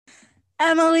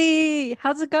Emily,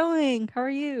 how's it going? How are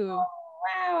you?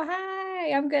 Wow,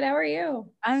 hi. I'm good. How are you?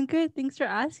 I'm good. Thanks for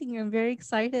asking. I'm very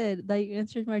excited that you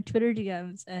answered my Twitter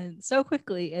DMs and so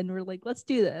quickly. And we're like, let's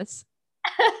do this.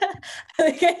 I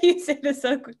like how you say this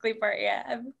so quickly, part.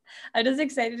 Yeah, I'm just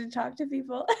excited to talk to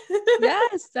people.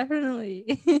 Yes,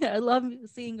 definitely. I love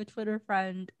seeing a Twitter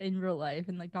friend in real life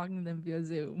and like talking to them via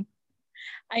Zoom.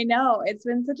 I know it's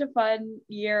been such a fun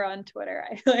year on Twitter.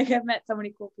 I feel like I've met so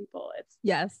many cool people. It's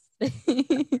Yes, so funny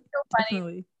to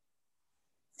definitely.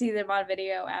 see them on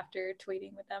video after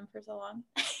tweeting with them for so long.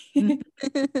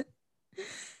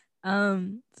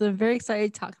 So I'm very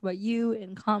excited to talk about you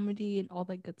and comedy and all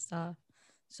that good stuff.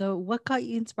 So, what got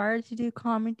you inspired to do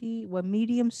comedy? What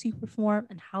mediums do you perform,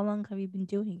 and how long have you been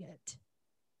doing it?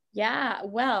 Yeah,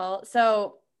 well,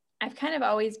 so I've kind of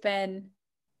always been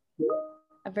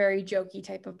a very jokey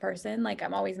type of person. Like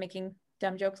I'm always making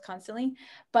dumb jokes constantly,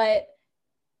 but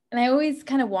and I always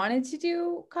kind of wanted to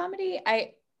do comedy.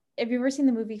 I Have you ever seen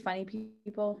the movie Funny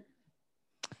People?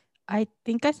 I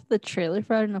think I saw the trailer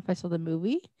for it. I don't know if I saw the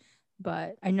movie,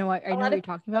 but I A know lot what of you're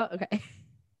talking about. Okay.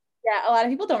 Yeah, a lot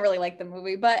of people don't really like the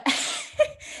movie, but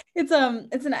it's Adam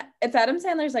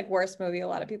Sandler's like worst movie, a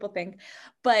lot of people think.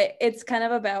 But it's kind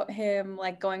of about him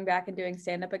like going back and doing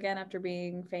stand-up again after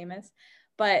being famous.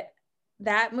 But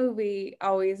that movie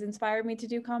always inspired me to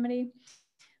do comedy,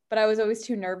 but I was always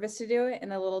too nervous to do it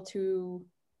and a little too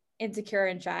insecure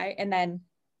and shy. And then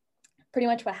pretty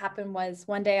much what happened was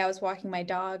one day I was walking my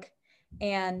dog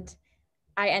and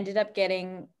I ended up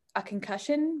getting a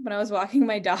concussion when I was walking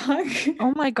my dog,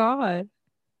 Oh my god.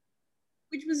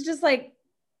 which was just like,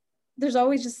 there's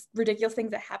always just ridiculous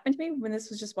things that happen to me when this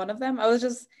was just one of them. I was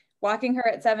just walking her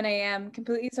at 7 a.m.,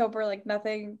 completely sober, like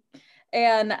nothing.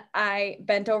 And I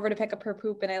bent over to pick up her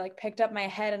poop and I like picked up my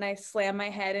head and I slammed my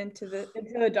head into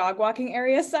the dog walking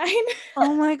area sign.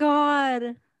 Oh my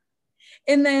god.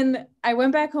 And then I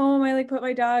went back home. I like put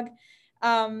my dog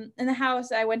in the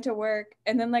house. I went to work.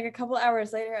 And then like a couple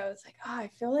hours later, I was like, oh, I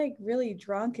feel like really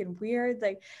drunk and weird.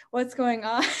 Like, what's going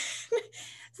on?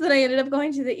 So then I ended up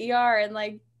going to the ER and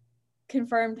like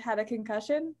confirmed had a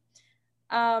concussion.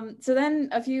 So then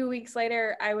a few weeks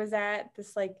later, I was at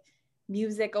this like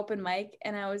music open mic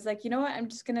and I was like, you know what? I'm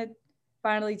just gonna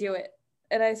finally do it.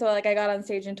 And I got on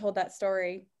stage and told that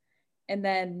story. And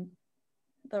then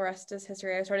the rest is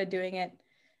history. I started doing it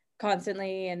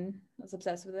constantly and was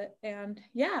obsessed with it. And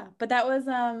yeah, but that was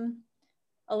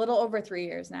a little over 3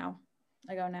 years now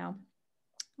ago now.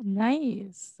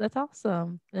 Nice. That's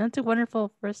awesome. And that's a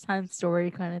wonderful first time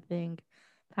story kind of thing.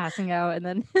 Passing out and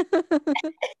then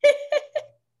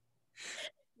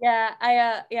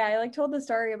I like told the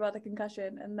story about the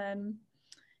concussion and then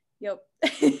yep.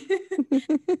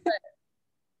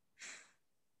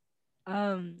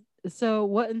 so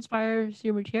what inspires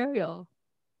your material?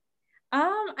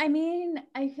 I mean,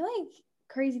 I feel like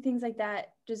crazy things like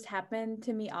that just happen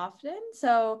to me often.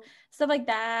 So stuff like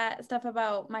that, stuff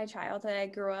about my childhood. I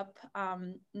grew up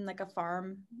in like a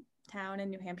farm town in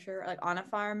New Hampshire, like on a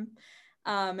farm.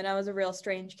 And I was a real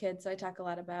strange kid, so I talk a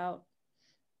lot about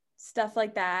stuff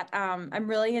like that. I'm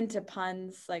really into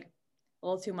puns, like a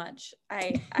little too much.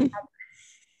 I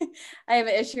have an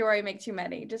issue where I make too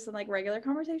many, just in like regular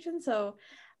conversation. So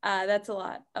that's a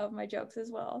lot of my jokes as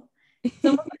well. It's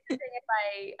almost like if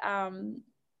I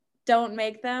don't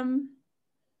make them,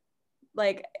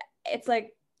 like it's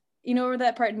like you know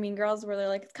that part in Mean Girls where they're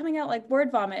like it's coming out like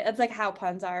word vomit. That's like how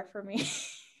puns are for me.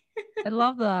 I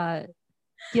love that.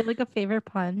 Do you have like a favorite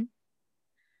pun?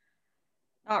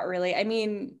 Not really. I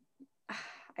mean,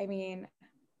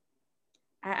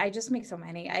 I just make so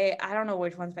many. I don't know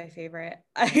which one's my favorite.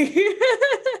 I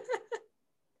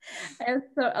have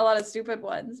a lot of stupid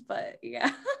ones, but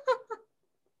yeah.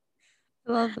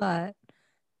 I love that.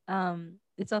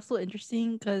 It's also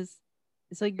interesting because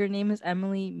it's like your name is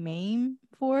Emily Mame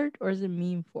Ford or is it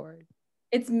Meme Ford?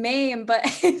 It's meme, but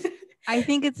I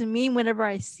think it's a meme whenever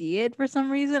I see it for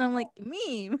some reason. I'm like,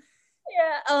 meme.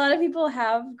 yeah, a lot of people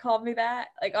have called me that,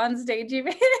 like on stage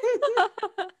even.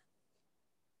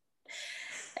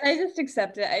 And I just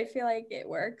accept it. I feel like it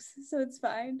works, so it's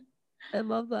fine. I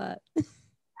love that.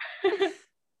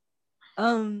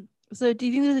 So do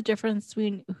you think there's a difference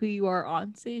between who you are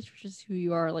on stage versus who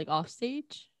you are like off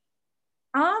stage?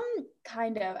 Um,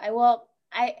 kind of. I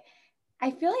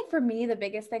feel like for me the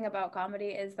biggest thing about comedy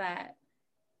is that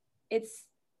it's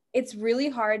it's really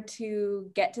hard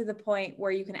to get to the point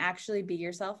where you can actually be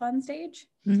yourself on stage.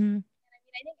 Mm-hmm.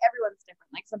 I think everyone's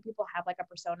different. Like some people have like a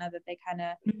persona that they kind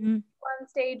of Mm-hmm. on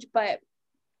stage, but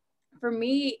for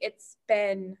me it's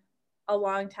been a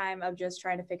long time of just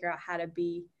trying to figure out how to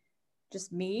be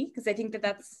just me because I think that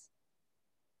that's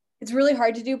it's really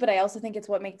hard to do, but I also think it's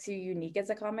what makes you unique as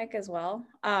a comic as well.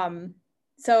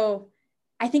 So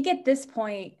I think at this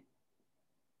point,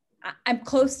 I'm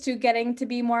close to getting to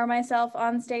be more myself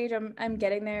on stage. I'm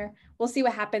getting there. We'll see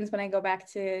what happens when I go back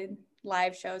to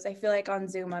live shows. I feel like on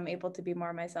Zoom, I'm able to be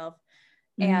more myself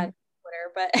and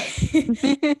Twitter, but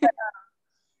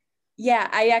yeah,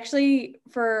 I actually,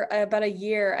 for about a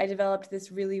year, I developed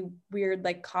this really weird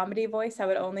like comedy voice I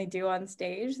would only do on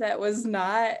stage. That was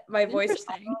not my voice.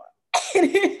 Interesting.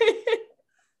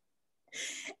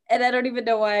 And I don't even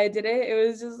know why I did it. It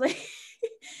was just like,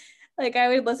 like I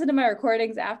would listen to my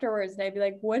recordings afterwards and I'd be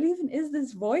like, what even is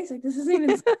this voice? Like, this isn't even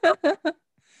This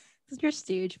is your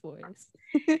stage voice.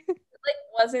 like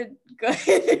wasn't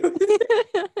good.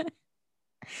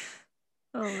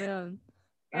 Oh man.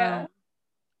 Yeah.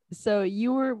 So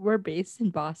you were based in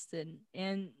Boston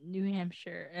and New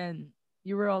Hampshire, and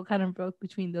you were all kind of broke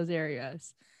between those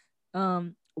areas.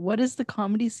 What is the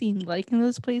comedy scene like in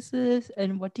those places,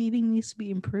 and what do you think needs to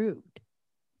be improved?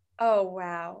 Oh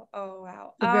wow. Oh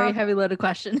wow. It's a very heavy loaded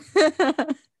question.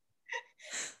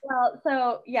 Well,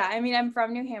 so yeah, I mean, I'm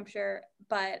from New Hampshire,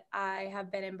 but I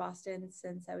have been in Boston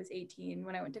since I was 18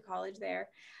 when I went to college there.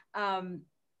 And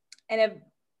I've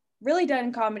really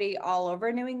done comedy all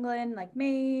over New England, like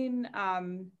Maine,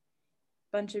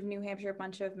 bunch of New Hampshire,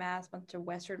 bunch of Mass, bunch of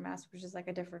Western Mass, which is like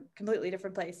a completely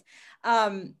different place,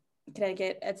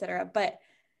 Connecticut, etc. But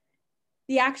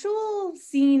the actual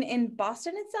scene in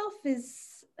Boston itself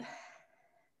is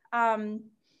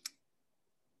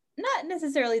not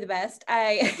necessarily the best.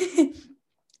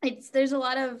 There's a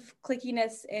lot of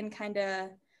clickiness and kind of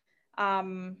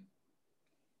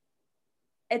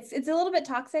it's a little bit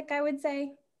toxic, I would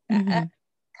say. Kind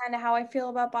of how I feel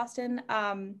about Boston.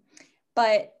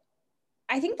 But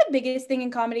I think the biggest thing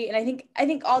in comedy, and I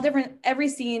think every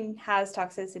scene has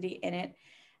toxicity in it.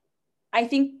 I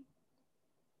think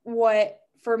what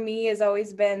for me has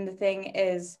always been the thing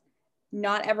is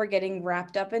not ever getting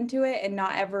wrapped up into it and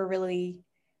not ever really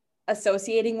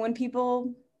associating when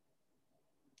people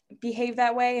behave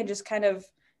that way and just kind of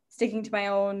sticking to my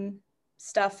own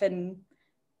stuff and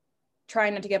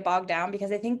trying not to get bogged down,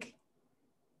 because I think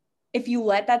if you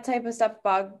let that type of stuff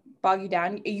bog you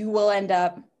down, you will end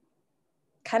up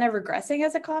kind of regressing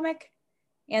as a comic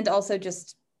and also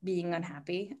just being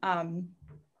unhappy.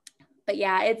 But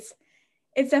yeah, it's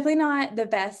definitely not the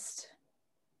best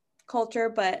culture,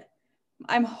 but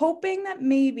I'm hoping that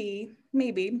maybe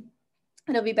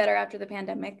it'll be better after the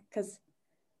pandemic, because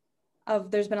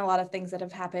there's been a lot of things that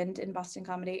have happened in Boston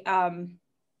comedy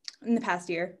in the past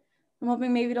year. I'm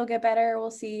hoping maybe it'll get better. We'll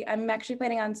see. I'm actually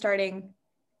planning on starting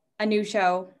a new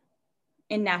show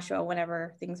in Nashville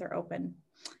whenever things are open,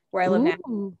 where I live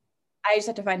now. I just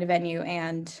have to find a venue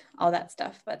and all that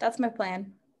stuff, but that's my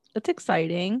plan. That's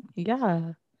exciting.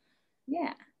 Yeah.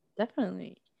 Yeah.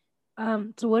 Definitely.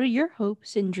 So what are your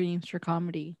hopes and dreams for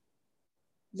comedy?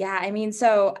 Yeah, I mean,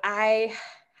 so I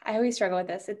always struggle with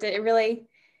this.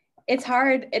 It's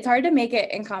hard to make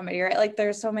it in comedy, right? Like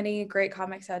there's so many great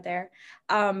comics out there.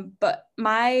 But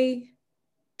my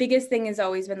biggest thing has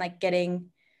always been like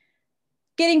getting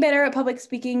better at public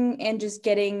speaking and just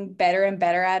getting better and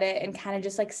better at it, and kind of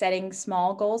just like setting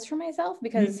small goals for myself,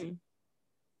 because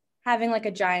having like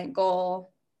a giant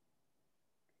goal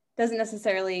doesn't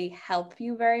necessarily help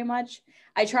you very much.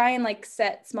 I try and like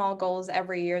set small goals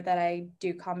every year that I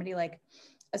do comedy, like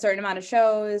a certain amount of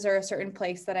shows or a certain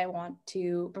place that I want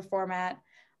to perform at.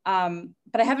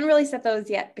 But I haven't really set those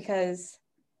yet because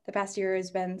the past year has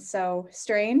been so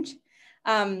strange.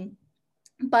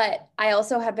 But I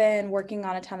also have been working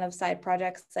on a ton of side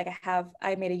projects. Like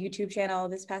I made a YouTube channel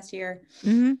this past year.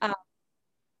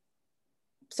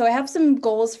 So I have some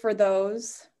goals for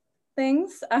those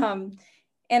things.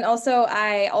 And also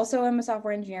I also am a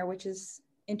software engineer, which is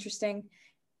interesting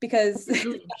because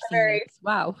really interesting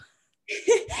wow.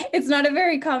 It's not a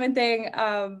very common thing.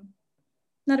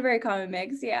 Not a very common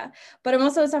mix. Yeah. But I'm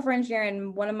also a software engineer.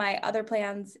 And one of my other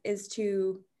plans is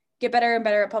to get better and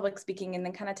better at public speaking, and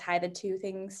then kind of tie the two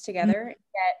things together and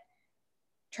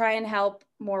try and help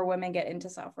more women get into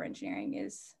software engineering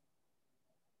is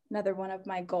another one of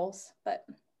my goals. But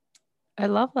I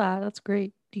love that. That's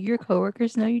great. Do your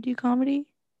coworkers know you do comedy?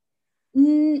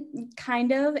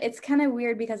 Kind of. It's kind of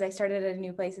weird because I started at a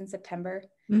new place in September.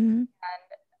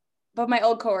 But my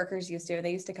old coworkers used to.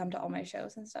 They used to come to all my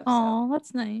shows and stuff. Oh, so.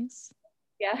 That's nice.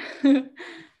 Yeah.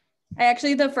 I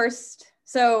actually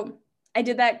so I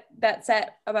did that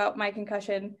set about my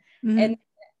concussion, and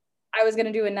I was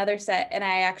gonna do another set, and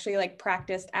I actually like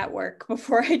practiced at work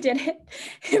before I did it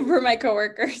for my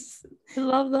coworkers. I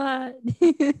love that.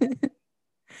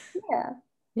 Yeah.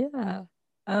 Yeah.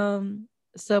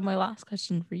 So my last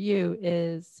question for you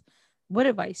is, what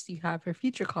advice do you have for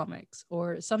future comics,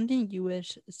 or something you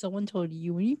wish someone told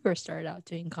you when you first started out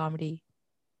doing comedy?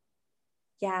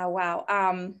 Yeah, wow.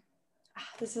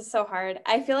 This is so hard.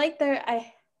 I feel like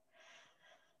I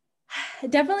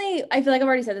definitely, I feel like I've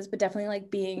already said this, but definitely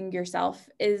like being yourself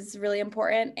is really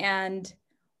important. And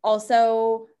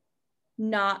also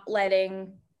not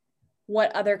letting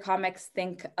what other comics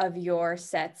think of your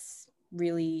sets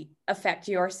really affect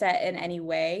your set in any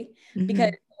way.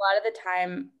 Because Mm-hmm. a lot of the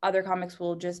time, other comics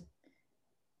will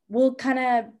kind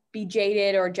of be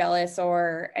jaded or jealous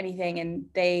or anything. And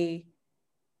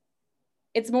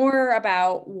it's more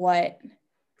about what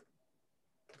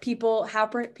people,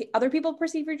 other people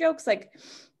perceive your jokes, like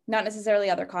not necessarily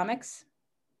other comics,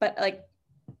 but like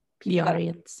The people that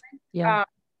audience. Yeah.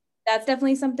 that's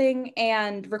definitely something.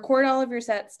 And record all of your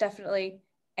sets, definitely,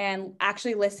 and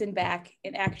actually listen back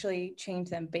and actually change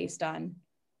them based on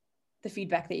the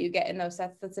feedback that you get in those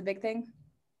sets. That's a big thing.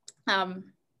 um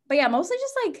but yeah, mostly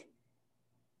just like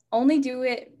only do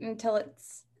it until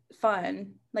it's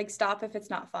fun. Like stop if it's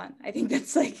not fun. I think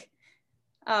that's like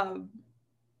a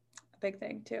big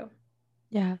thing too.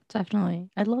 Yeah, definitely.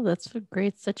 I love that's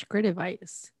great, such great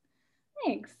advice.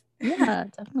 Thanks. Yeah,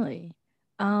 definitely.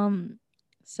 Um,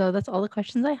 so that's all the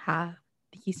questions I have.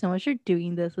 Thank you so much for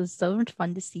doing this. It was so much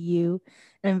fun to see you.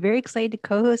 And I'm very excited to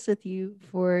co-host with you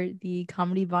for the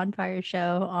Comedy Bonfire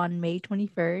show on May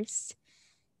 21st.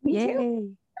 Me too. Yay.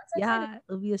 I'm so excited. Yeah,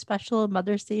 it'll be a special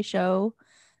Mother's Day show.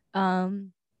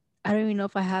 Um, I don't even know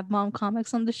if I have mom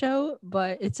comics on the show,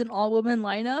 but it's an all-woman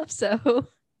lineup, so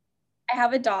I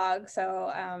have a dog,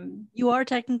 so you are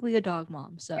technically a dog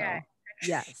mom, so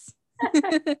yes.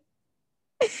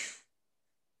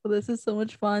 Well, this is so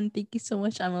much fun. Thank you so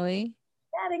much, Emily.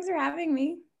 yeah, thanks for having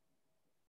me.